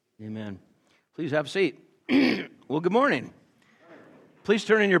Amen. Please have a seat. Well, good morning. Please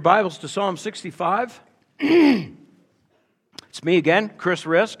turn in your Bibles to Psalm 65. It's me again, Chris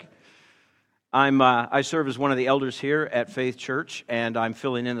Risk. I serve as one of the elders here at Faith Church, and I'm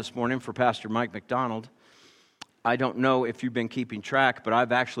filling in this morning for Pastor Mike McDonald. I don't know if you've been keeping track, but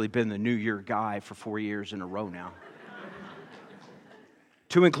I've actually been the New Year guy for 4 years in a row now.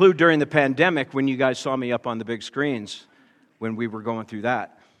 To include during the pandemic, when you guys saw me up on the big screens, when we were going through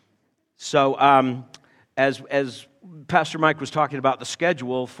that. So, as Pastor Mike was talking about the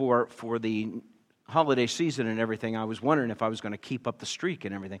schedule for the holiday season and everything, I was wondering if I was going to keep up the streak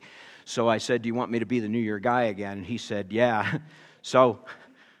and everything. So I said, "Do you want me to be the New Year guy again?" And he said, "Yeah." So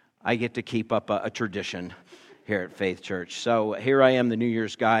I get to keep up a tradition here at Faith Church. So here I am, the New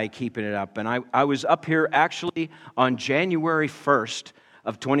Year's guy, keeping it up. And I was up here actually on January 1st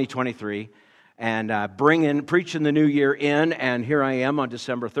of 2023. And preaching the new year in, and here I am on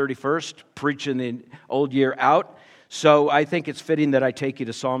December 31st, preaching the old year out. So I think it's fitting that I take you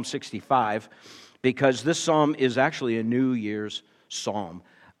to Psalm 65, because this psalm is actually a New Year's psalm.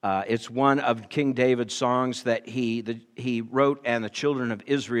 It's one of King David's songs that he wrote and the children of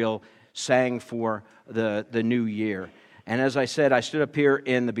Israel sang for the new year. And as I said, I stood up here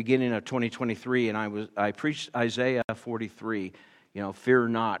in the beginning of 2023, and I preached Isaiah 43. You know, "Fear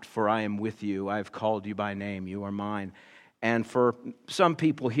not, for I am with you. I have called you by name. You are mine." And for some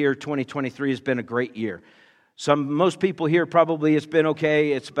people here, 2023 has been a great year. Most people here probably it's been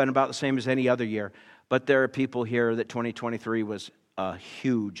okay. It's been about the same as any other year. But there are people here that 2023 was a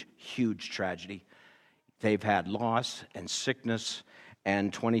huge, huge tragedy. They've had loss and sickness,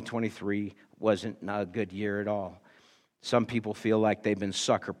 and 2023 wasn't a good year at all. Some people feel like they've been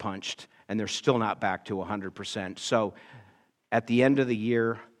sucker punched, and they're still not back to 100%. So at the end of the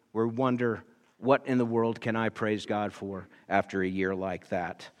year, we wonder, what in the world can I praise God for after a year like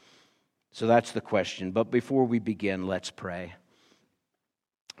that? So that's the question. But before we begin, let's pray.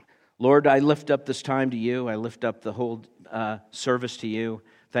 Lord, I lift up this time to you. I lift up the whole service to you.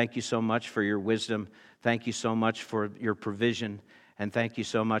 Thank you so much for your wisdom. Thank you so much for your provision. And thank you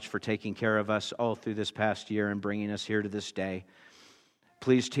so much for taking care of us all through this past year and bringing us here to this day.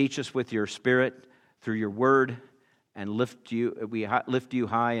 Please teach us with your Spirit through your word, and we lift you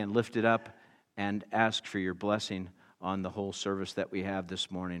high and lift it up and ask for your blessing on the whole service that we have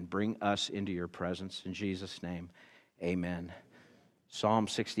this morning. Bring us into your presence. In Jesus' name, amen. Psalm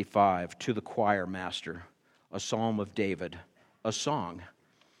 65, to the choir master, a psalm of David, a song.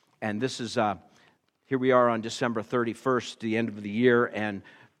 And this is, here we are on December 31st, the end of the year, and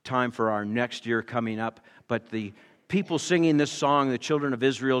time for our next year coming up. But the people singing this song, the children of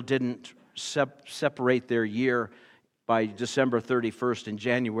Israel, didn't separate their year by December 31st and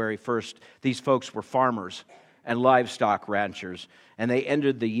January 1st. These folks were farmers and livestock ranchers, and they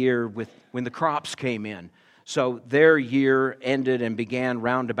ended the year when the crops came in. So their year ended and began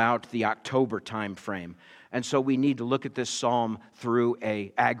round about the October time frame. And so we need to look at this psalm through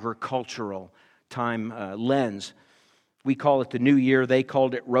a agricultural time lens. We call it the New Year. They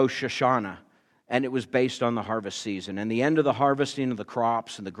called it Rosh Hashanah. And it was based on the harvest season. And the end of the harvesting of the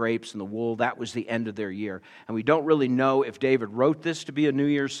crops and the grapes and the wool, that was the end of their year. And we don't really know if David wrote this to be a New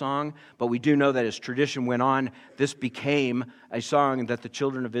Year's song, but we do know that as tradition went on, this became a song that the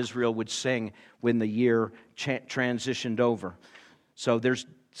children of Israel would sing when the year transitioned over. So there's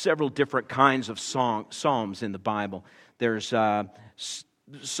several different kinds of psalms in the Bible. There's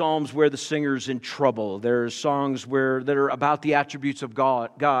psalms where the singer's in trouble. There's songs that are about the attributes of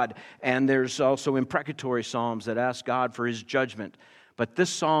God, and there's also imprecatory psalms that ask God for his judgment. But this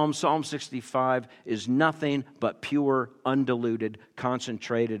psalm, Psalm 65, is nothing but pure, undiluted,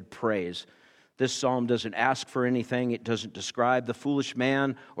 concentrated praise. This psalm doesn't ask for anything. It doesn't describe the foolish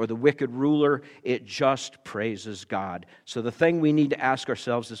man or the wicked ruler. It just praises God. So the thing we need to ask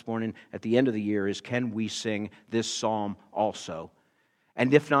ourselves this morning at the end of the year is, can we sing this psalm also?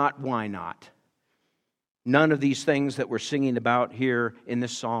 And if not, why not? None of these things that we're singing about here in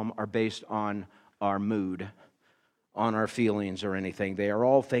this psalm are based on our mood, on our feelings or anything. They are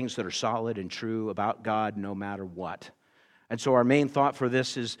all things that are solid and true about God no matter what. And so our main thought for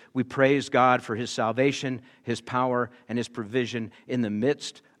this is we praise God for his salvation, his power, and his provision in the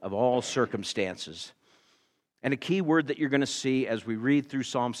midst of all circumstances. And a key word that you're going to see as we read through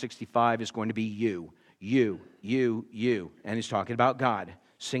Psalm 65 is going to be you. You. And he's talking about God,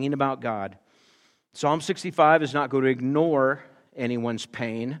 singing about God. Psalm 65 is not going to ignore anyone's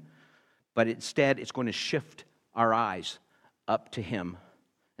pain, but instead it's going to shift our eyes up to him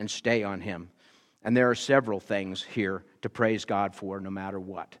and stay on him. And there are several things here to praise God for no matter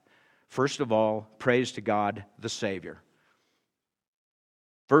what. First of all, praise to God the Savior.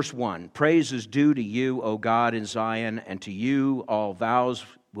 Verse 1, praise is due to you, O God, in Zion, and to you to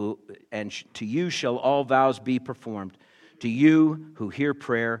you shall all vows be performed. To you who hear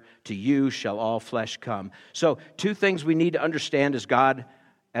prayer, to you shall all flesh come. So, two things we need to understand as God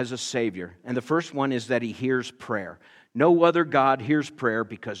as a Savior. And the first one is that He hears prayer. No other God hears prayer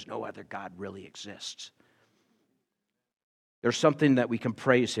because no other God really exists. There's something that we can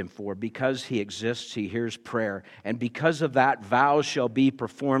praise Him for. Because He exists, He hears prayer. And because of that, vows shall be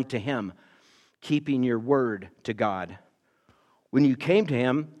performed to Him, keeping your word to God. When you came to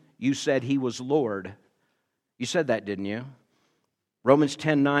Him, you said He was Lord. You said that, didn't you? Romans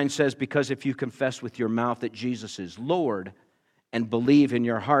 10:9 says, because if you confess with your mouth that Jesus is Lord and believe in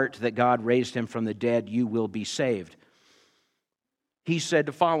your heart that God raised Him from the dead, you will be saved. He said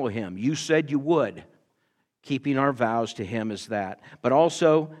to follow Him. You said you would. Keeping our vows to Him is that. But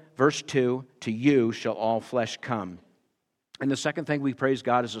also, verse 2, to you shall all flesh come. And the second thing we praise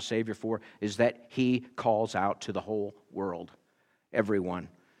God as a Savior for is that He calls out to the whole world, everyone.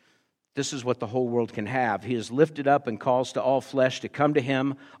 This is what the whole world can have. He is lifted up and calls to all flesh to come to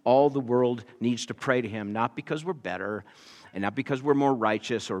Him. All the world needs to pray to Him, not because we're better and not because we're more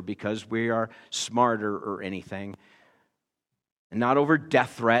righteous or because we are smarter or anything. And not over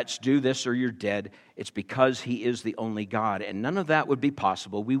death threats, do this or you're dead. It's because He is the only God. And none of that would be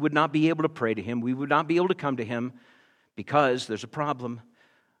possible. We would not be able to pray to Him. We would not be able to come to Him because there's a problem.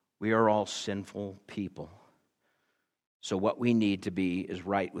 We are all sinful people. So what we need to be is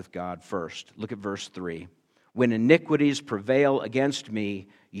right with God first. Look at verse 3. When iniquities prevail against me,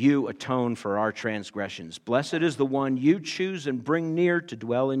 you atone for our transgressions. Blessed is the one you choose and bring near to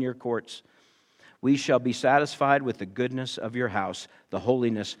dwell in your courts. We shall be satisfied with the goodness of your house, the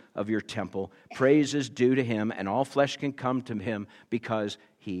holiness of your temple. Praise is due to Him, and all flesh can come to Him because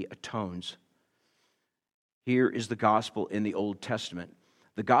He atones. Here is the gospel in the Old Testament.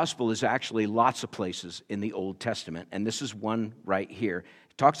 The gospel is actually lots of places in the Old Testament, and this is one right here.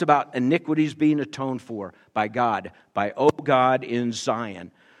 It talks about iniquities being atoned for by God, by O God in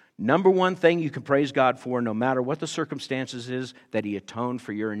Zion. Number one thing you can praise God for, no matter what the circumstances is, that He atoned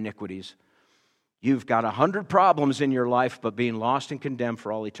for your iniquities. You've got 100 problems in your life, but being lost and condemned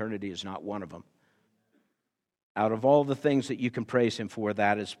for all eternity is not one of them. Out of all the things that you can praise Him for,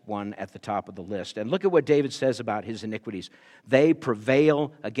 that is one at the top of the list. And look at what David says about his iniquities. They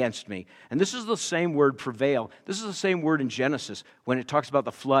prevail against me. And this is the same word, prevail. This is the same word in Genesis when it talks about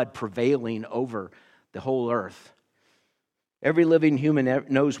the flood prevailing over the whole earth. Every living human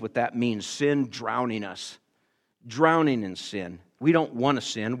knows what that means. Sin drowning us. Drowning in sin. We don't want to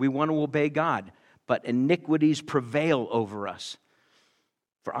sin. We want to obey God. But iniquities prevail over us.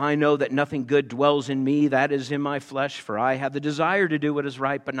 For I know that nothing good dwells in me, that is in my flesh. For I have the desire to do what is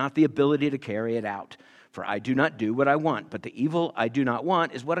right, but not the ability to carry it out. For I do not do what I want, but the evil I do not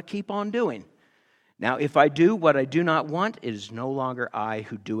want is what I keep on doing. Now, if I do what I do not want, it is no longer I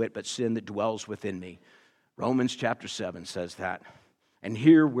who do it, but sin that dwells within me. Romans chapter 7 says that. And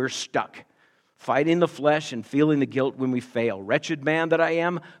here we're stuck, fighting the flesh and feeling the guilt when we fail. Wretched man that I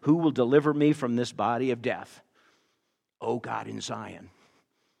am, who will deliver me from this body of death? O God in Zion.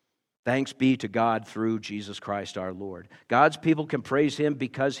 Thanks be to God through Jesus Christ our Lord. God's people can praise Him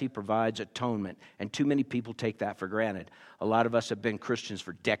because He provides atonement. And too many people take that for granted. A lot of us have been Christians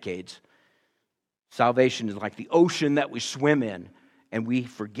for decades. Salvation is like the ocean that we swim in. And we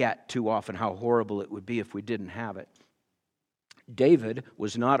forget too often how horrible it would be if we didn't have it. David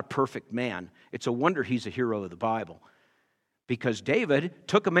was not a perfect man. It's a wonder he's a hero of the Bible. Because David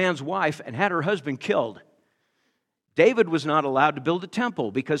took a man's wife and had her husband killed. David was not allowed to build a temple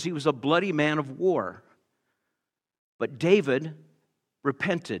because he was a bloody man of war. But David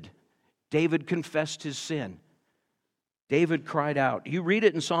repented. David confessed his sin. David cried out. You read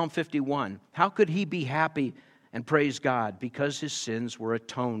it in Psalm 51. How could he be happy and praise God? Because his sins were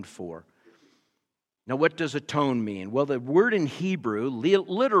atoned for. Now, what does atone mean? Well, the word in Hebrew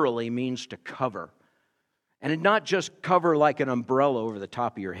literally means to cover. And not just cover like an umbrella over the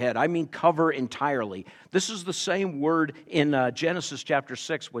top of your head. I mean cover entirely. This is the same word in Genesis chapter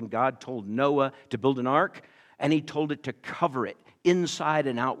 6 when God told Noah to build an ark, and He told it to cover it inside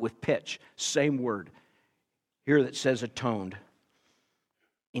and out with pitch. Same word. Here that says atoned.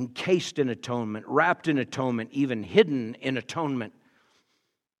 Encased in atonement, wrapped in atonement, even hidden in atonement.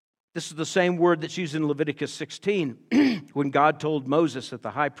 This is the same word that's used in Leviticus 16 when God told Moses that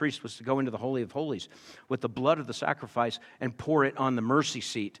the high priest was to go into the Holy of Holies with the blood of the sacrifice and pour it on the mercy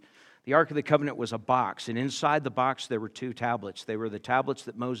seat. The Ark of the Covenant was a box, and inside the box there were 2 tablets. They were the tablets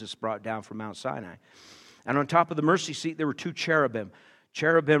that Moses brought down from Mount Sinai. And on top of the mercy seat there were 2 cherubim.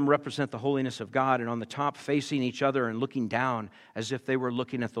 Cherubim represent the holiness of God, and on the top facing each other and looking down as if they were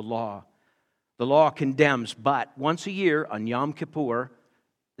looking at the law. The law condemns, but once a year on Yom Kippur,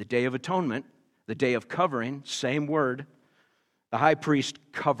 the Day of Atonement, the Day of Covering, same word, the high priest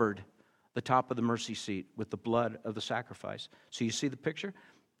covered the top of the mercy seat with the blood of the sacrifice. So you see the picture?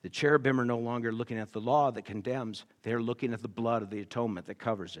 The cherubim are no longer looking at the law that condemns. They're looking at the blood of the atonement that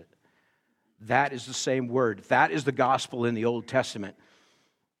covers it. That is the same word. That is the gospel in the Old Testament.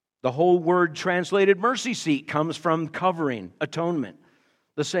 The whole word translated mercy seat comes from covering, atonement.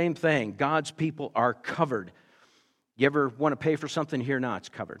 The same thing. God's people are covered. You ever want to pay for something here? No, it's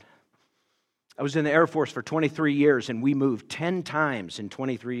covered. I was in the Air Force for 23 years, and we moved 10 times in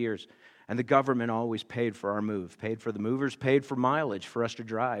 23 years. And the government always paid for our move, paid for the movers, paid for mileage for us to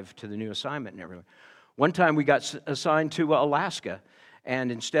drive to the new assignment and everything. One time we got assigned to Alaska, and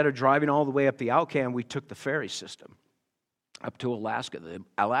instead of driving all the way up the Alcan, we took the ferry system up to Alaska, the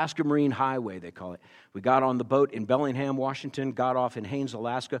Alaska Marine Highway, they call it. We got on the boat in Bellingham, Washington, got off in Haines,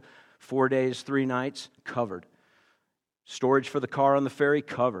 Alaska, 4 days, 3 nights, covered. Storage for the car on the ferry,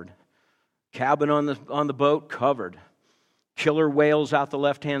 covered. Cabin on the boat, covered. Killer whales out the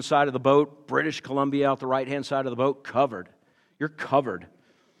left-hand side of the boat, British Columbia out the right-hand side of the boat, covered. You're covered.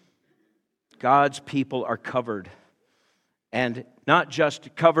 God's people are covered. And not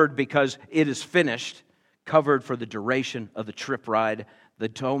just covered because it is finished, covered for the duration of the trip ride. The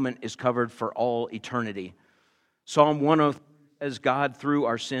atonement is covered for all eternity. Psalm 103 says, God threw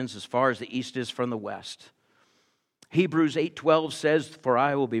our sins as far as the east is from the west. Hebrews 8:12 says, for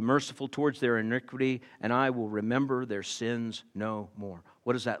I will be merciful towards their iniquity, and I will remember their sins no more.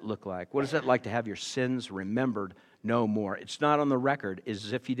 What does that look like? What is it like to have your sins remembered no more? It's not on the record. It's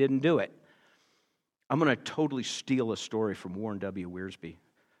as if you didn't do it. I'm going to totally steal a story from Warren W. Wiersbe.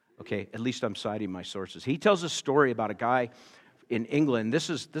 Okay, at least I'm citing my sources. He tells a story about a guy in England. This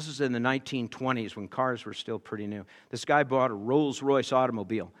is in the 1920s when cars were still pretty new. This guy bought a Rolls-Royce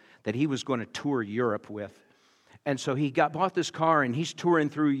automobile that he was going to tour Europe with. And so he bought this car, and he's touring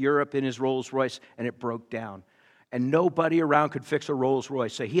through Europe in his Rolls-Royce, and it broke down. And nobody around could fix a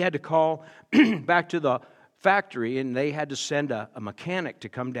Rolls-Royce. So he had to call back to the factory, and they had to send a mechanic to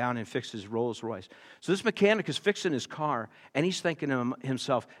come down and fix his Rolls-Royce. So this mechanic is fixing his car, and he's thinking to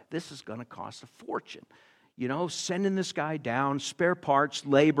himself, this is going to cost a fortune. You know, sending this guy down, spare parts,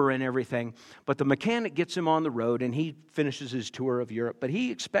 labor, and everything. But the mechanic gets him on the road, and he finishes his tour of Europe. But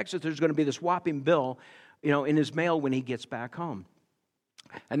he expects that there's going to be this whopping bill, in his mail when he gets back home.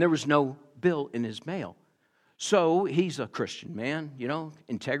 And there was no bill in his mail. So he's a Christian man,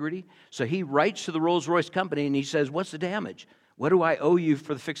 integrity. So he writes to the Rolls-Royce company and he says, what's the damage? What do I owe you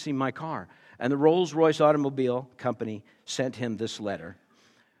for fixing my car? And the Rolls-Royce Automobile Company sent him this letter.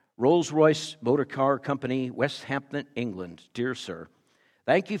 Rolls-Royce Motor Car Company, West Hampton, England. Dear sir,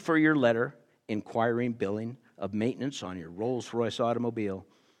 thank you for your letter inquiring billing of maintenance on your Rolls-Royce automobile.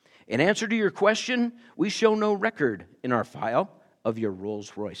 In answer to your question, we show no record in our file of your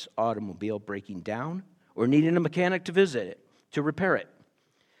Rolls-Royce automobile breaking down or needing a mechanic to visit it, to repair it.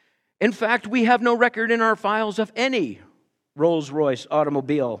 In fact, we have no record in our files of any Rolls-Royce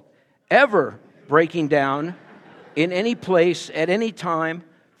automobile ever breaking down in any place at any time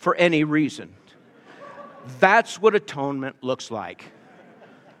for any reason. That's what atonement looks like.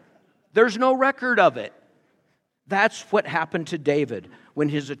 There's no record of it. That's what happened to David when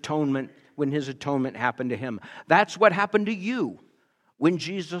his atonement happened to him. That's what happened to you when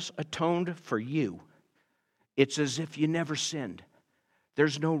Jesus atoned for you. It's as if you never sinned.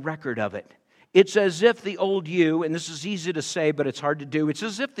 There's no record of it. It's as if the old you, and this is easy to say, but it's hard to do. It's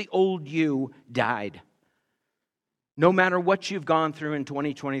as if the old you died. No matter what you've gone through in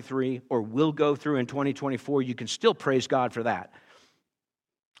 2023 or will go through in 2024, you can still praise God for that.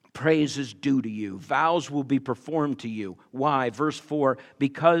 Praise is due to you. Vows will be performed to you. Why? Verse 4,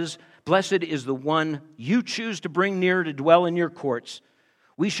 because blessed is the one you choose to bring near to dwell in your courts.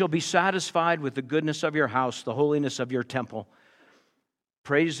 We shall be satisfied with the goodness of your house, the holiness of your temple.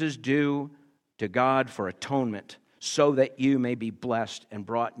 Praise is due to God for atonement, so that you may be blessed and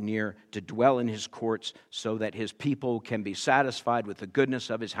brought near to dwell in his courts, so that his people can be satisfied with the goodness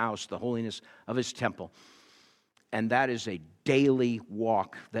of his house, the holiness of his temple. And that is a daily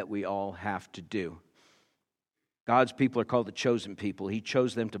walk that we all have to do. God's people are called the chosen people. He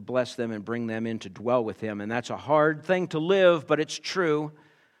chose them to bless them and bring them in to dwell with him. And that's a hard thing to live, but it's true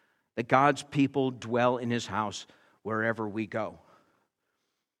that God's people dwell in his house wherever we go.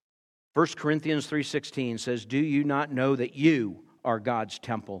 1 Corinthians 3:16 says, do you not know that you are God's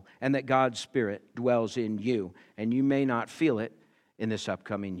temple and that God's Spirit dwells in you? And you may not feel it in this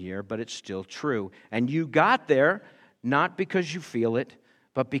upcoming year, but it's still true. And you got there not because you feel it,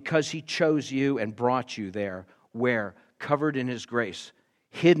 but because he chose you and brought you there, where? Covered in his grace,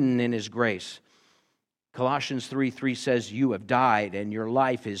 hidden in his grace. Colossians 3:3 says, you have died and your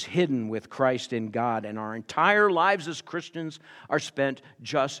life is hidden with Christ in God. And our entire lives as Christians are spent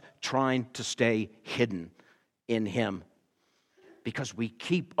just trying to stay hidden in him, because we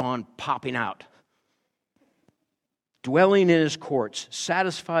keep on popping out. Dwelling in his courts,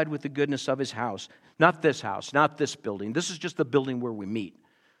 satisfied with the goodness of his house. Not this building. This is just the building where we meet.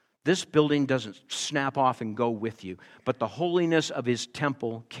 This building doesn't snap off and go with you, but the holiness of his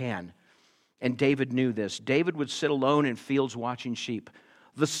temple can. And David knew this. David would sit alone in fields watching sheep.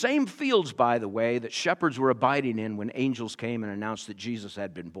 The same fields, by the way, that shepherds were abiding in when angels came and announced that Jesus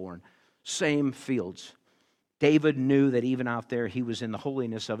had been born. Same fields. David knew that even out there, he was in the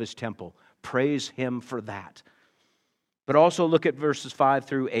holiness of his temple. Praise him for that. But also look at verses 5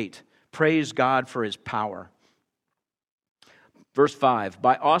 through 8. Praise God for his power. Verse 5,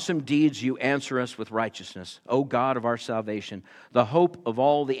 by awesome deeds you answer us with righteousness, O God of our salvation, the hope of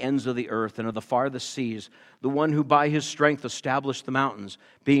all the ends of the earth and of the farthest seas, the one who by his strength established the mountains,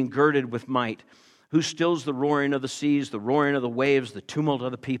 being girded with might, who stills the roaring of the seas, the roaring of the waves, the tumult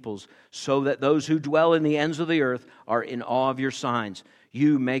of the peoples, so that those who dwell in the ends of the earth are in awe of your signs.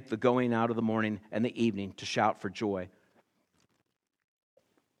 You make the going out of the morning and the evening to shout for joy.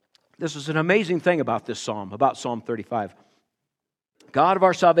 This is an amazing thing about this psalm, about Psalm 35. God of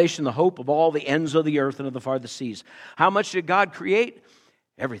our salvation, the hope of all the ends of the earth and of the farthest seas. How much did God create?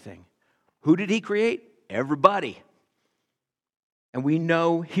 Everything. Who did he create? Everybody. And we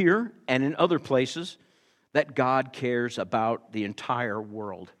know here and in other places that God cares about the entire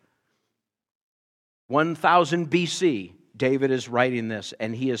world. 1000 BC, David is writing this,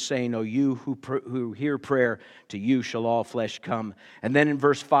 and he is saying, "O you who hear prayer, to you shall all flesh come." And then in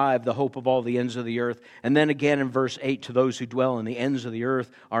verse 5, the hope of all the ends of the earth. And then again in verse 8, to those who dwell in the ends of the earth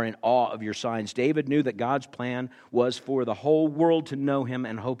are in awe of your signs. David knew that God's plan was for the whole world to know him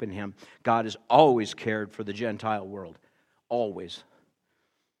and hope in him. God has always cared for the Gentile world. Always.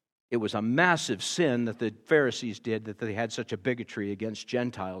 It was a massive sin that the Pharisees did, that they had such a bigotry against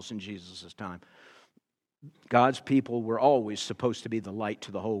Gentiles in Jesus' time. God's people were always supposed to be the light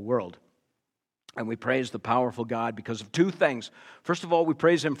to the whole world. And we praise the powerful God because of two things. First of all, we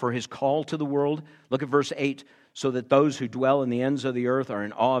praise him for his call to the world. Look at verse 8. So that those who dwell in the ends of the earth are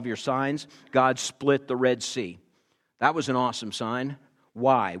in awe of your signs. God split the Red Sea. That was an awesome sign.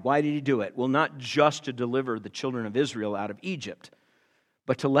 Why? Why did he do it? Well, not just to deliver the children of Israel out of Egypt,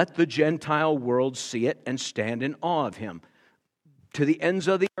 but to let the Gentile world see it and stand in awe of him. To the ends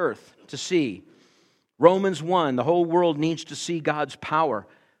of the earth to see. Romans 1, the whole world needs to see God's power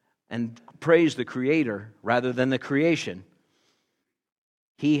and praise the Creator rather than the creation.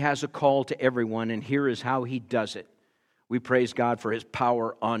 He has a call to everyone, and here is how he does it. We praise God for his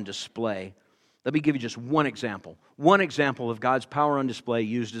power on display. Let me give you just one example. One example of God's power on display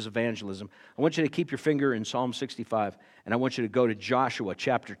used as evangelism. I want you to keep your finger in Psalm 65, and I want you to go to Joshua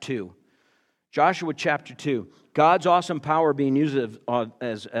chapter 2. Joshua chapter 2. God's awesome power being used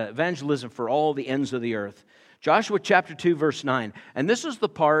as evangelism for all the ends of the earth. Joshua chapter 2, verse 9. And this is the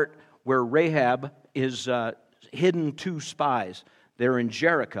part where Rahab is hidden two spies. They're in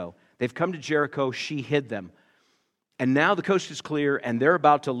Jericho. They've come to Jericho. She hid them. And now the coast is clear, and they're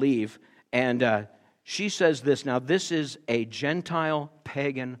about to leave. And she says this. Now, this is a Gentile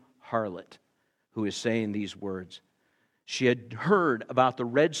pagan harlot who is saying these words. She had heard about the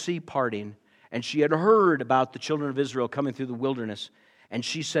Red Sea parting, and she had heard about the children of Israel coming through the wilderness. And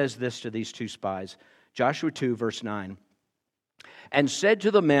she says this to these two spies. Joshua 2, verse 9. And said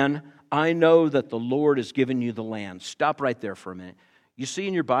to the men, I know that the Lord has given you the land. Stop right there for a minute. You see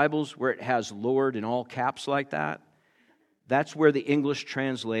in your Bibles where it has Lord in all caps like that? That's where the English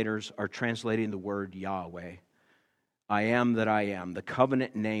translators are translating the word Yahweh. I am that I am, the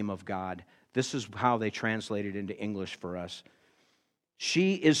covenant name of God. This is how they translate it into English for us.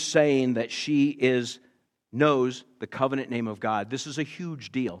 She is saying that she knows the covenant name of God. This is a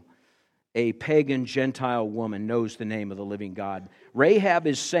huge deal. A pagan Gentile woman knows the name of the living God. Rahab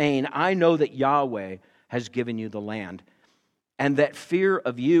is saying, I know that Yahweh has given you the land, and that fear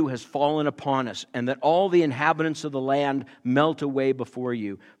of you has fallen upon us, and that all the inhabitants of the land melt away before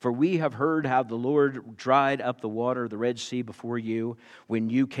you. For we have heard how the Lord dried up the water of the Red Sea before you when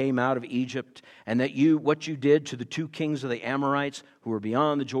you came out of Egypt, and that what you did to the two kings of the Amorites who were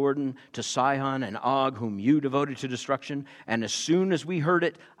beyond the Jordan, to Sihon and Og, whom you devoted to destruction. And as soon as we heard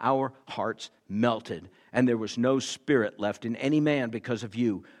it, our hearts melted, and there was no spirit left in any man because of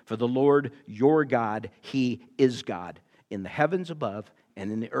you. For the Lord your God, He is God, in the heavens above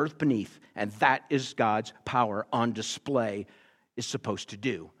and in the earth beneath, and that is God's power on display. is supposed to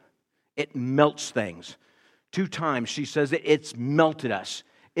do. It melts things. 2 times she says that it's melted us.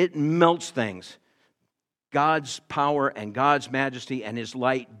 It melts things. God's power and God's majesty and His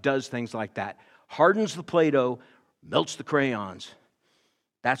light does things like that. Hardens the Play-Doh, melts the crayons.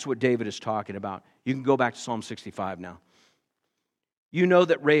 That's what David is talking about. You can go back to Psalm 65 now. You know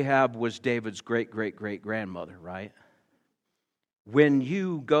that Rahab was David's great-great-great-grandmother, right? When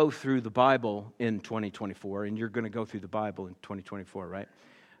you go through the Bible in 2024, and you're going to go through the Bible in 2024, right?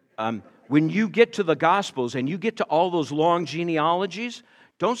 When you get to the Gospels and you get to all those long genealogies,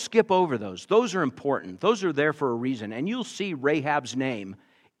 don't skip over those. Those are important. Those are there for a reason. And you'll see Rahab's name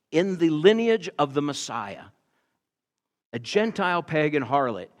in the lineage of the Messiah. A Gentile pagan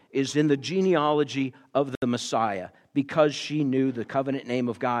harlot is in the genealogy of the Messiah because she knew the covenant name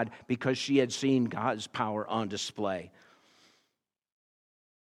of God, because she had seen God's power on display.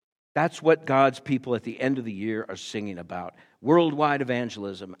 That's what God's people at the end of the year are singing about. Worldwide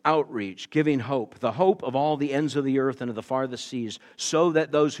evangelism, outreach, giving hope, the hope of all the ends of the earth and of the farthest seas, so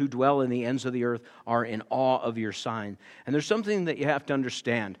that those who dwell in the ends of the earth are in awe of your sign. And there's something that you have to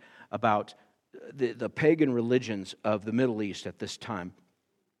understand about the pagan religions of the Middle East at this time.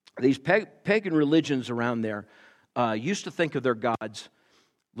 These pagan religions around there used to think of their gods,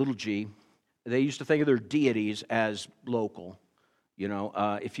 little g. They used to think of their deities as local. You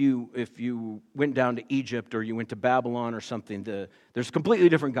know, if you went down to Egypt or you went to Babylon or something, there's completely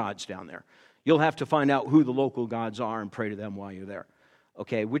different gods down there. You'll have to find out who the local gods are and pray to them while you're there.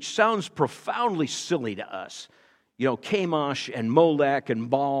 Okay, which sounds profoundly silly to us. You know, Chemosh and Molech and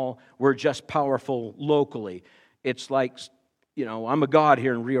Baal were just powerful locally. It's like, you know, I'm a god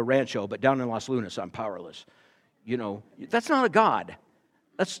here in Rio Rancho, but down in Las Lunas, I'm powerless. You know, that's not a god.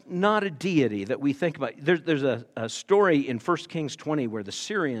 That's not a deity that we think about. There's a story in 1 Kings 20 where the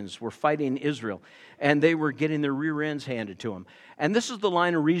Syrians were fighting Israel, and they were getting their rear ends handed to them. And this is the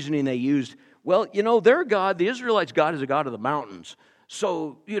line of reasoning they used. Well, you know, their God, the Israelites' God, is a God of the mountains.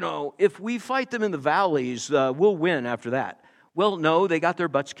 So, you know, if we fight them in the valleys, we'll win after that. Well, no, they got their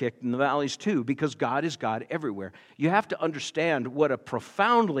butts kicked in the valleys too, because God is God everywhere. You have to understand what a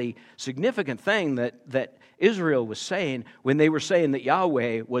profoundly significant thing that Israel was saying when they were saying that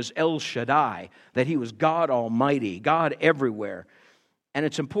Yahweh was El Shaddai, that He was God Almighty, God everywhere. And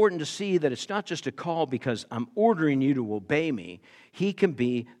it's important to see that it's not just a call because I'm ordering you to obey me. He can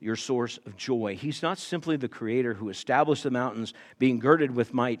be your source of joy. He's not simply the creator who established the mountains, being girded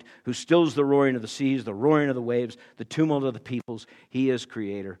with might, who stills the roaring of the seas, the roaring of the waves, the tumult of the peoples. He is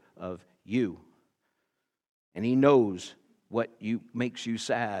creator of you. And He knows what makes you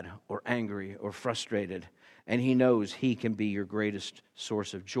sad or angry or frustrated. And He knows He can be your greatest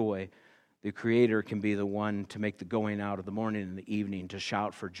source of joy. The Creator can be the one to make the going out of the morning and the evening to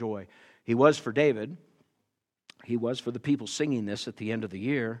shout for joy. He was for David. He was for the people singing this at the end of the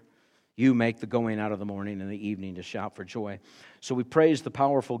year. You make the going out of the morning and the evening to shout for joy. So we praise the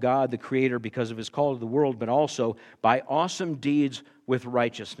powerful God, the Creator, because of His call to the world, but also by awesome deeds with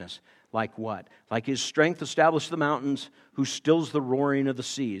righteousness. Like what? Like His strength established the mountains, who stills the roaring of the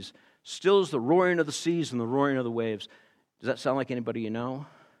seas. Stills the roaring of the seas and the roaring of the waves. Does that sound like anybody you know?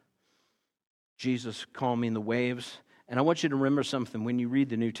 Jesus calming the waves. And I want you to remember something when you read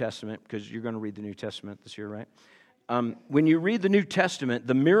the New Testament, because you're going to read the New Testament this year, right? When you read the New Testament,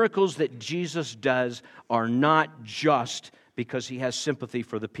 the miracles that Jesus does are not just because He has sympathy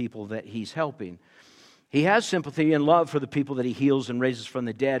for the people that He's helping. He has sympathy and love for the people that He heals and raises from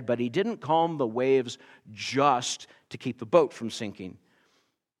the dead, but He didn't calm the waves just to keep the boat from sinking.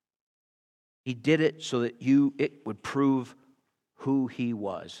 He did it so that it would prove who He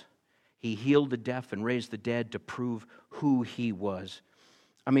was. He healed the deaf and raised the dead to prove who He was.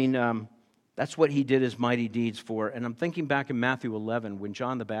 I mean, that's what He did His mighty deeds for. And I'm thinking back in Matthew 11 when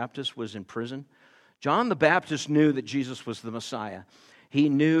John the Baptist was in prison. John the Baptist knew that Jesus was the Messiah. He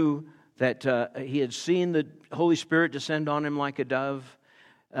knew that he had seen the Holy Spirit descend on him like a dove.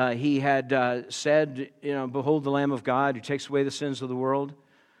 He had said, behold the Lamb of God who takes away the sins of the world.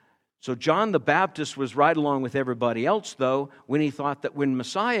 So John the Baptist was right along with everybody else, though, when he thought that when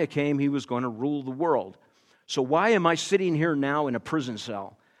Messiah came, He was going to rule the world. So why am I sitting here now in a prison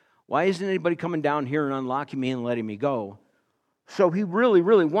cell? Why isn't anybody coming down here and unlocking me and letting me go? So he really,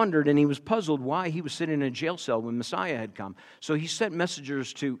 really wondered, and he was puzzled why he was sitting in a jail cell when Messiah had come. So he sent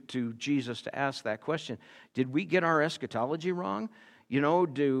messengers to Jesus to ask that question. Did we get our eschatology wrong?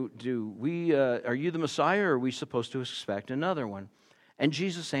 Do we? Are you the Messiah, or are we supposed to expect another one? And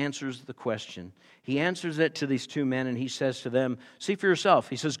Jesus answers the question. He answers it to these two men, and he says to them, see for yourself.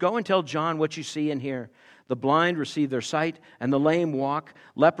 He says, go and tell John what you see and hear. The blind receive their sight, and the lame walk.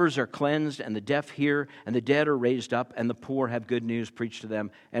 Lepers are cleansed, and the deaf hear, and the dead are raised up, and the poor have good news preached to them.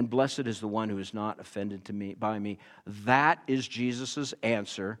 And blessed is the one who is not offended by me. That is Jesus'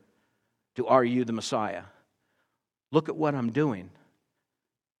 answer to, are you the Messiah? Look at what I'm doing.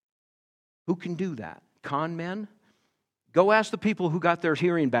 Who can do that? Con men? Go ask the people who got their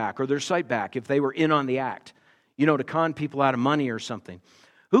hearing back or their sight back if they were in on the act, to con people out of money or something.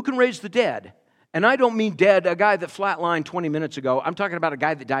 Who can raise the dead? And I don't mean dead, a guy that flatlined 20 minutes ago. I'm talking about a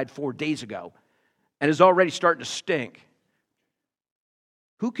guy that died 4 days ago and is already starting to stink.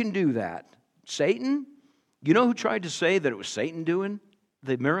 Who can do that? Satan? You know who tried to say that it was Satan doing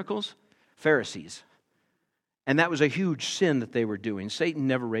the miracles? Pharisees. And that was a huge sin that they were doing. Satan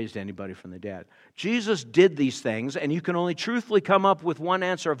never raised anybody from the dead. Jesus did these things, and you can only truthfully come up with one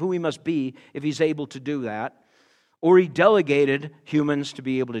answer of who he must be if he's able to do that. Or he delegated humans to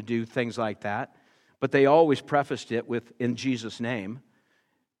be able to do things like that. But they always prefaced it with, in Jesus' name,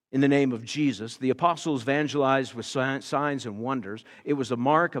 in the name of Jesus. The apostles evangelized with signs and wonders. It was a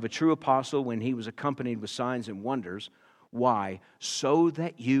mark of a true apostle when he was accompanied with signs and wonders. Why? So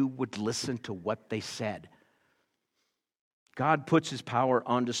that you would listen to what they said. God puts his power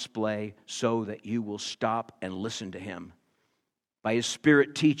on display so that you will stop and listen to him. By his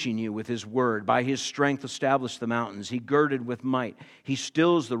Spirit teaching you with his word, by his strength established the mountains. He girded with might. He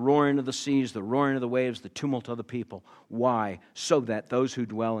stills the roaring of the seas, the roaring of the waves, the tumult of the people. Why? So that those who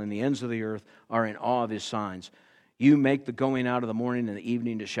dwell in the ends of the earth are in awe of his signs. You make the going out of the morning and the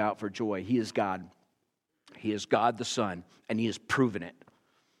evening to shout for joy. He is God. He is God the Son, and he has proven it.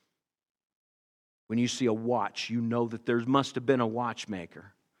 When you see a watch, you know that there must have been a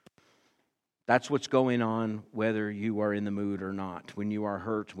watchmaker. That's what's going on whether you are in the mood or not. When you are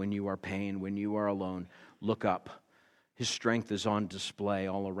hurt, when you are pain, when you are alone, look up. His strength is on display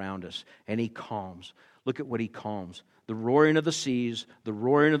all around us, and he calms. Look at what he calms. The roaring of the seas, the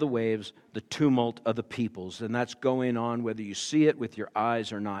roaring of the waves, the tumult of the peoples. And that's going on whether you see it with your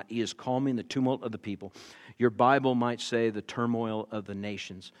eyes or not. He is calming the tumult of the people. Your Bible might say the turmoil of the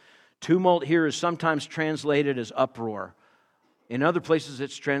nations. Tumult here is sometimes translated as uproar. In other places,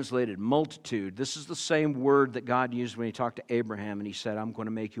 it's translated multitude. This is the same word that God used when he talked to Abraham, and he said, I'm going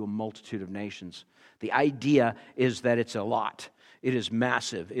to make you a multitude of nations. The idea is that it's a lot. It is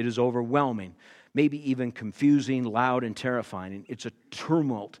massive. It is overwhelming. Maybe even confusing, loud, and terrifying. It's a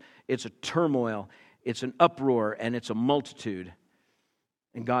tumult. It's a turmoil. It's an uproar, and it's a multitude.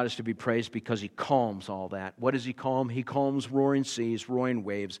 And God is to be praised because he calms all that. What does he calm? He calms roaring seas, roaring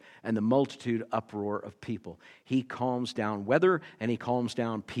waves, and the multitude uproar of people. He calms down weather, and he calms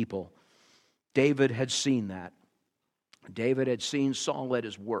down people. David had seen that. David had seen Saul at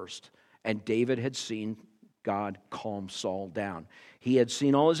his worst, and David had seen God calm Saul down. He had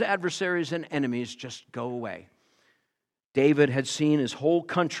seen all his adversaries and enemies just go away. David had seen his whole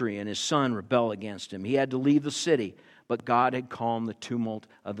country and his son rebel against him. He had to leave the city. But God had calmed the tumult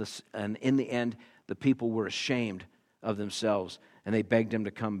of this, and in the end, the people were ashamed of themselves, and they begged him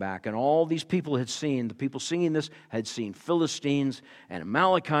to come back. And all these people had seen, the people singing this, had seen Philistines and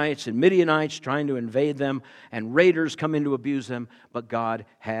Amalekites and Midianites trying to invade them, and raiders coming to abuse them, but God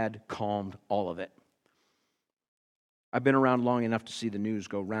had calmed all of it. I've been around long enough to see the news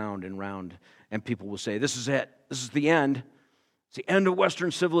go round and round, and people will say, this is it. This is the end. It's the end of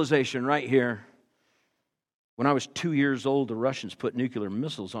Western civilization right here. When I was 2 years old, the Russians put nuclear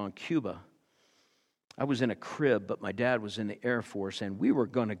missiles on Cuba. I was in a crib, but my dad was in the Air Force, and we were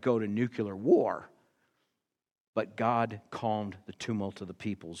going to go to nuclear war. But God calmed the tumult of the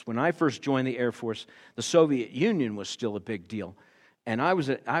peoples. When I first joined the Air Force, the Soviet Union was still a big deal. And I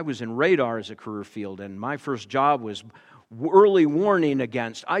was in radar as a career field, and my first job was early warning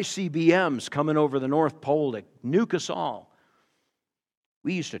against ICBMs coming over the North Pole to nuke us all.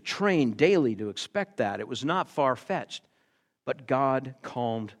 We used to train daily to expect that. It was not far-fetched. But God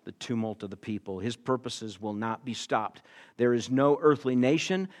calmed the tumult of the people. His purposes will not be stopped. There is no earthly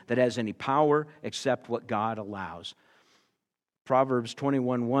nation that has any power except what God allows. Proverbs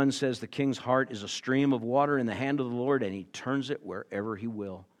 21:1 says, the king's heart is a stream of water in the hand of the Lord, and he turns it wherever he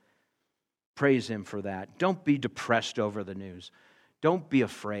will. Praise him for that. Don't be depressed over the news. Don't be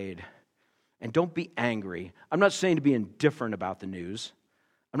afraid. And don't be angry. I'm not saying to be indifferent about the news.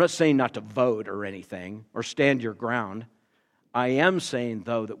 I'm not saying not to vote or anything or stand your ground. I am saying,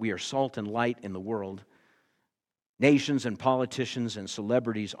 though, that we are salt and light in the world. Nations and politicians and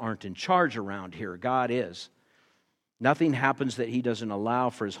celebrities aren't in charge around here. God is. Nothing happens that he doesn't allow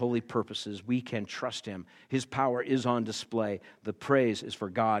for his holy purposes. We can trust him. His power is on display. The praise is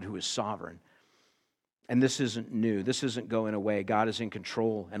for God who is sovereign. And this isn't new. This isn't going away. God is in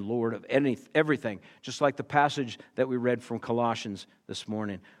control and Lord of everything. Just like the passage that we read from Colossians this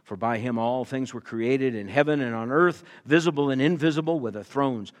morning. For by him all things were created in heaven and on earth, visible and invisible, whether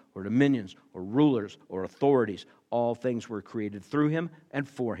thrones or dominions or rulers or authorities. All things were created through him and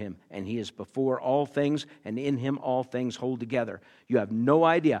for him. And he is before all things, and in him all things hold together. You have no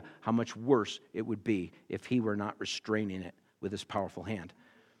idea how much worse it would be if he were not restraining it with his powerful hand.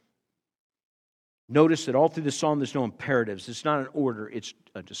 Notice that all through the psalm there's no imperatives. It's not an order, it's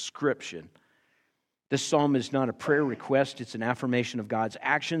a description. This psalm is not a prayer request, it's an affirmation of God's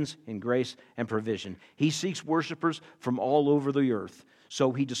actions in grace and provision. He seeks worshipers from all over the earth.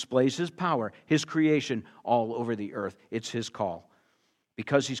 So he displays his power, his creation all over the earth. It's his call.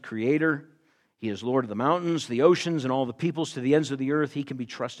 Because he's creator, he is Lord of the mountains, the oceans, and all the peoples to the ends of the earth. He can be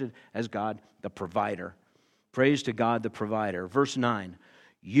trusted as God the provider. Praise to God the provider. Verse 9.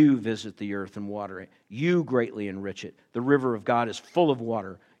 You visit the earth and water it. You greatly enrich it. The river of God is full of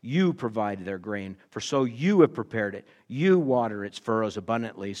water. You provide their grain, for so you have prepared it. You water its furrows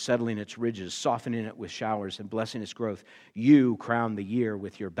abundantly, settling its ridges, softening it with showers, and blessing its growth. You crown the year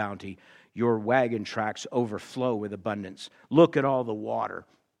with your bounty. Your wagon tracks overflow with abundance. Look at all the water.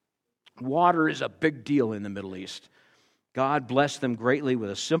 Water is a big deal in the Middle East. God blessed them greatly with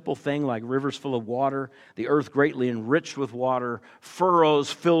a simple thing like rivers full of water, the earth greatly enriched with water,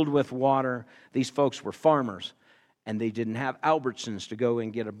 furrows filled with water. These folks were farmers, and they didn't have Albertsons to go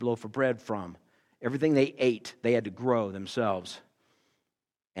and get a loaf of bread from. Everything they ate, they had to grow themselves.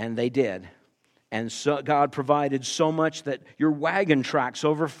 And they did. And so God provided so much that your wagon tracks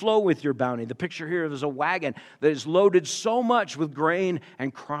overflow with your bounty. The picture here is a wagon that is loaded so much with grain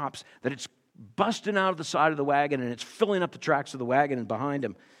and crops that it's busting out of the side of the wagon, and it's filling up the tracks of the wagon and behind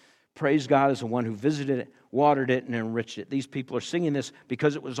him. Praise God as the one who visited it, watered it, and enriched it. These people are singing this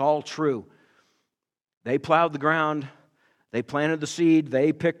because it was all true. They plowed the ground, they planted the seed,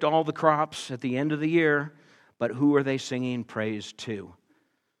 they picked all the crops at the end of the year, but who are they singing praise to?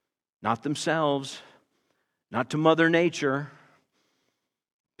 Not themselves, not to Mother Nature.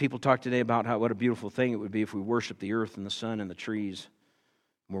 People talk today about what a beautiful thing it would be if we worshiped the earth and the sun and the trees.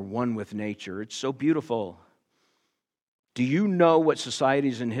 We're one with nature. It's so beautiful. Do you know what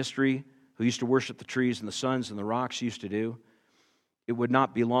societies in history who used to worship the trees and the suns and the rocks used to do? It would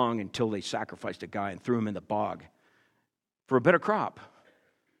not be long until they sacrificed a guy and threw him in the bog for a better crop.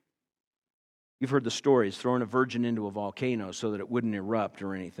 You've heard the stories, throwing a virgin into a volcano so that it wouldn't erupt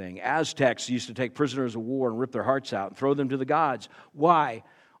or anything. Aztecs used to take prisoners of war and rip their hearts out and throw them to the gods. Why?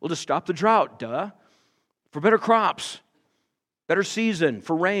 Well, to stop the drought, duh. For better crops. Better season,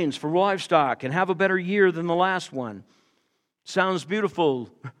 for rains, for livestock, and have a better year than the last one. Sounds beautiful,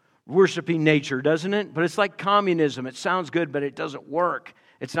 worshiping nature, doesn't it? But it's like communism. It sounds good, but it doesn't work.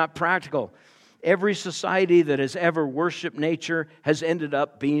 It's not practical. Every society that has ever worshiped nature has ended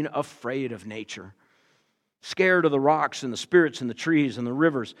up being afraid of nature. Scared of the rocks and the spirits and the trees and the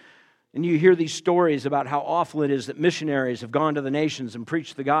rivers. And you hear these stories about how awful it is that missionaries have gone to the nations and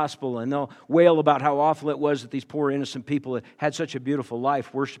preached the gospel, and they'll wail about how awful it was that these poor innocent people had such a beautiful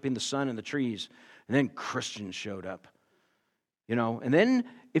life worshiping the sun and the trees. And then Christians showed up. And then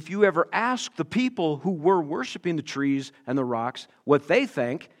if you ever ask the people who were worshiping the trees and the rocks what they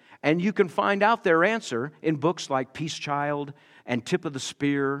think, and you can find out their answer in books like Peace Child and Tip of the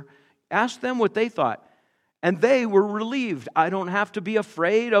Spear, ask them what they thought. And they were relieved. I don't have to be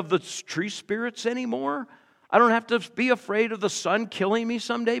afraid of the tree spirits anymore. I don't have to be afraid of the sun killing me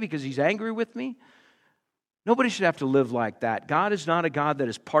someday because he's angry with me. Nobody should have to live like that. God is not a God that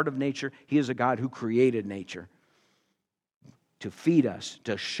is part of nature. He is a God who created nature to feed us,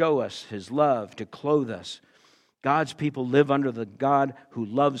 to show us his love, to clothe us. God's people live under the God who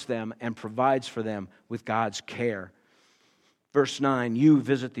loves them and provides for them with God's care. Verse 9, you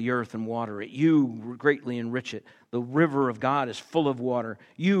visit the earth and water it. You greatly enrich it. The river of God is full of water.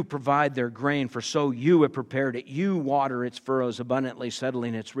 You provide their grain, for so you have prepared it. You water its furrows abundantly,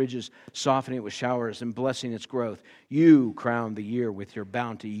 settling its ridges, softening it with showers, and blessing its growth. You crown the year with your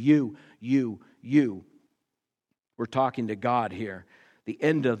bounty. You. We're talking to God here. The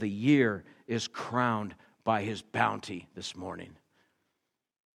end of the year is crowned by his bounty this morning.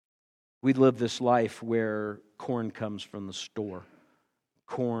 We live this life where corn comes from the store.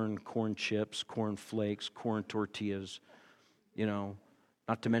 Corn chips, corn flakes, corn tortillas,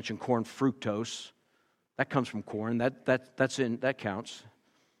 not to mention corn fructose. That comes from corn. That counts.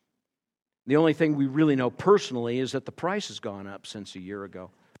 The only thing we really know personally is that the price has gone up since a year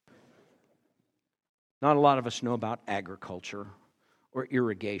ago. Not a lot of us know about agriculture or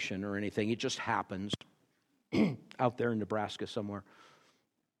irrigation or anything. It just happens out there in Nebraska somewhere.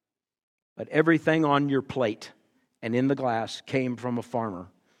 But everything on your plate and in the glass came from a farmer.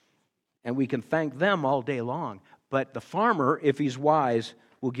 And we can thank them all day long. But the farmer, if he's wise,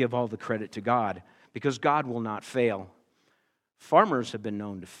 will give all the credit to God, because God will not fail. Farmers have been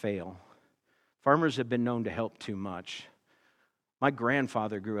known to fail. Farmers have been known to help too much. My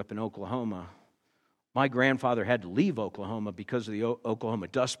grandfather grew up in Oklahoma. My grandfather had to leave Oklahoma because of the Oklahoma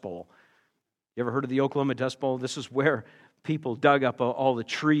Dust Bowl. You ever heard of the Oklahoma Dust Bowl? This is where people dug up all the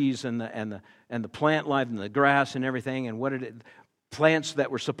trees and the plant life and the grass and everything, and plants that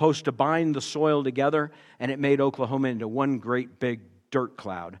were supposed to bind the soil together, and it made Oklahoma into one great big dirt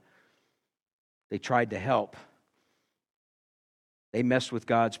cloud. They tried to help. They messed with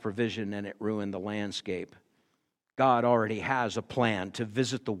God's provision, and it ruined the landscape. God already has a plan to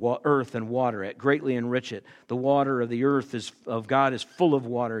visit the earth and water it, greatly enrich it. The water of the earth of God is full of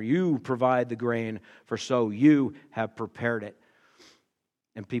water. You provide the grain, for so you have prepared it.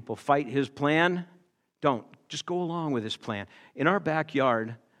 And people fight His plan. Don't. Just go along with His plan. In our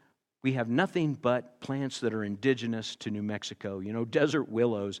backyard, we have nothing but plants that are indigenous to New Mexico. You know, desert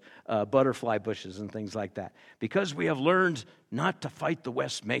willows, butterfly bushes, and things like that. Because we have learned not to fight the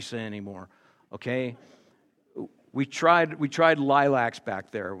West Mesa anymore, okay? We tried lilacs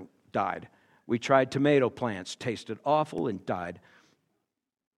back there, died. We tried tomato plants, tasted awful and died.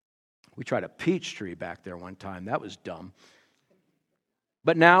 We tried a peach tree back there one time. That was dumb.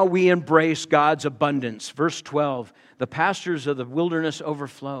 But now we embrace God's abundance. Verse 12, the pastures of the wilderness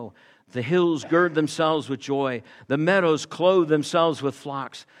overflow. The hills gird themselves with joy. The meadows clothe themselves with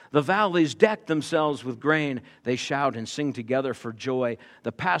flocks. The valleys deck themselves with grain. They shout and sing together for joy.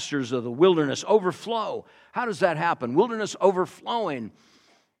 The pastures of the wilderness overflow. How does that happen? Wilderness overflowing.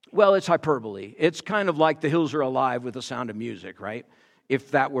 Well, it's hyperbole. It's kind of like the hills are alive with the sound of music, right?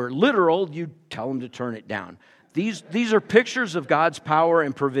 If that were literal, you'd tell them to turn it down. These are pictures of God's power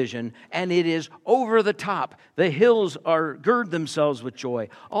and provision, and it is over the top. The hills gird themselves with joy.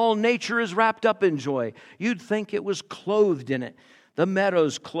 All nature is wrapped up in joy. You'd think it was clothed in it. The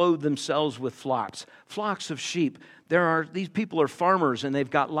meadows clothe themselves with flocks of sheep. These people are farmers, and they've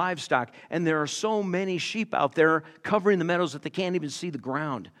got livestock, and there are so many sheep out there covering the meadows that they can't even see the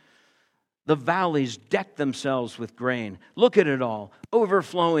ground. The valleys deck themselves with grain. Look at it all,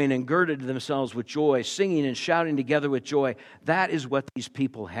 overflowing and girded themselves with joy, singing and shouting together with joy. That is what these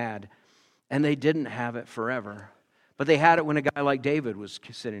people had, and they didn't have it forever. But they had it when a guy like David was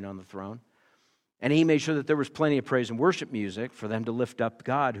sitting on the throne, and he made sure that there was plenty of praise and worship music for them to lift up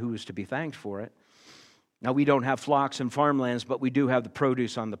God, who was to be thanked for it. Now, we don't have flocks and farmlands, but we do have the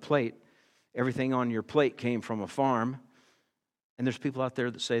produce on the plate. Everything on your plate came from a farm. And there's people out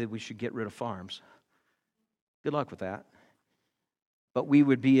there that say that we should get rid of farms. Good luck with that. But we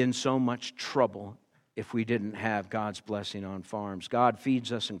would be in so much trouble if we didn't have God's blessing on farms. God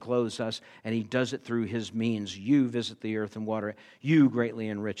feeds us and clothes us, and He does it through His means. You visit the earth and water it. You greatly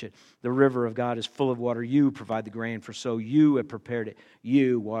enrich it. The river of God is full of water. You provide the grain, for so you have prepared it.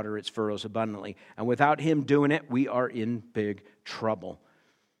 You water its furrows abundantly. And without Him doing it, we are in big trouble.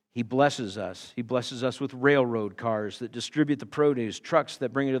 He blesses us. He blesses us with railroad cars that distribute the produce, trucks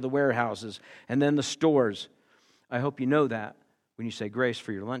that bring it to the warehouses, and then the stores. I hope you know that when you say grace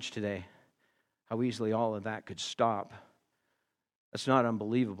for your lunch today, how easily all of that could stop. That's not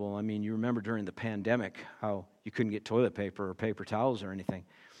unbelievable. I mean, you remember during the pandemic how you couldn't get toilet paper or paper towels or anything.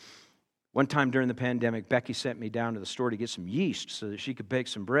 One time during the pandemic, Becky sent me down to the store to get some yeast so that she could bake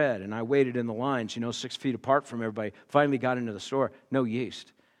some bread, and I waited in the lines, 6 feet apart from everybody. Finally got into the store, no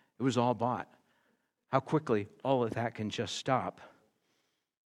yeast. It was all bought. How quickly all of that can just stop.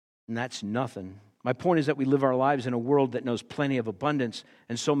 And that's nothing. My point is that we live our lives in a world that knows plenty of abundance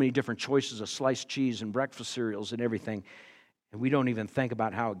and so many different choices of sliced cheese and breakfast cereals and everything. And we don't even think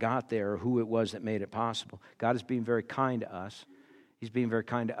about how it got there or who it was that made it possible. God is being very kind to us. He's being very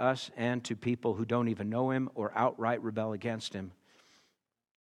kind to us and to people who don't even know Him or outright rebel against Him.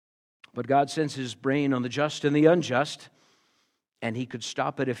 But God sends His rain on the just and the unjust. And He could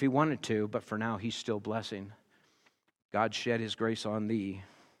stop it if He wanted to, but for now He's still blessing. God shed His grace on thee.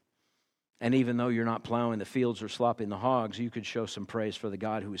 And even though you're not plowing the fields or slopping the hogs, you could show some praise for the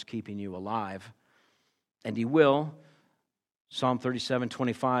God who is keeping you alive. And He will. Psalm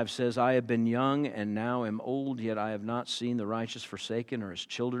 37:25 says, I have been young and now am old, yet I have not seen the righteous forsaken or his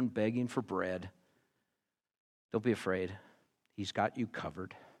children begging for bread. Don't be afraid. He's got you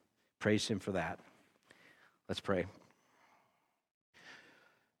covered. Praise Him for that. Let's pray.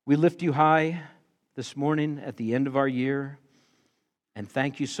 We lift You high this morning at the end of our year. And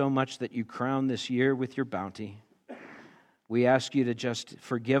thank you so much that you crown this year with your bounty. We ask you to just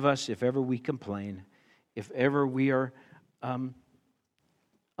forgive us if ever we complain, if ever we are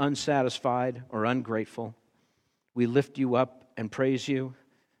unsatisfied or ungrateful. We lift you up and praise you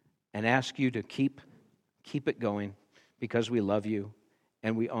and ask you to keep it going because we love you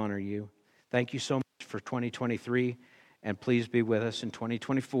and we honor you. Thank you so much for 2023, and please be with us in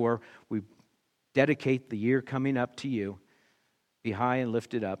 2024. We dedicate the year coming up to you. Be high and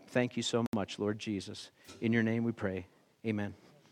lifted up. Thank you so much, Lord Jesus. In your name we pray. Amen.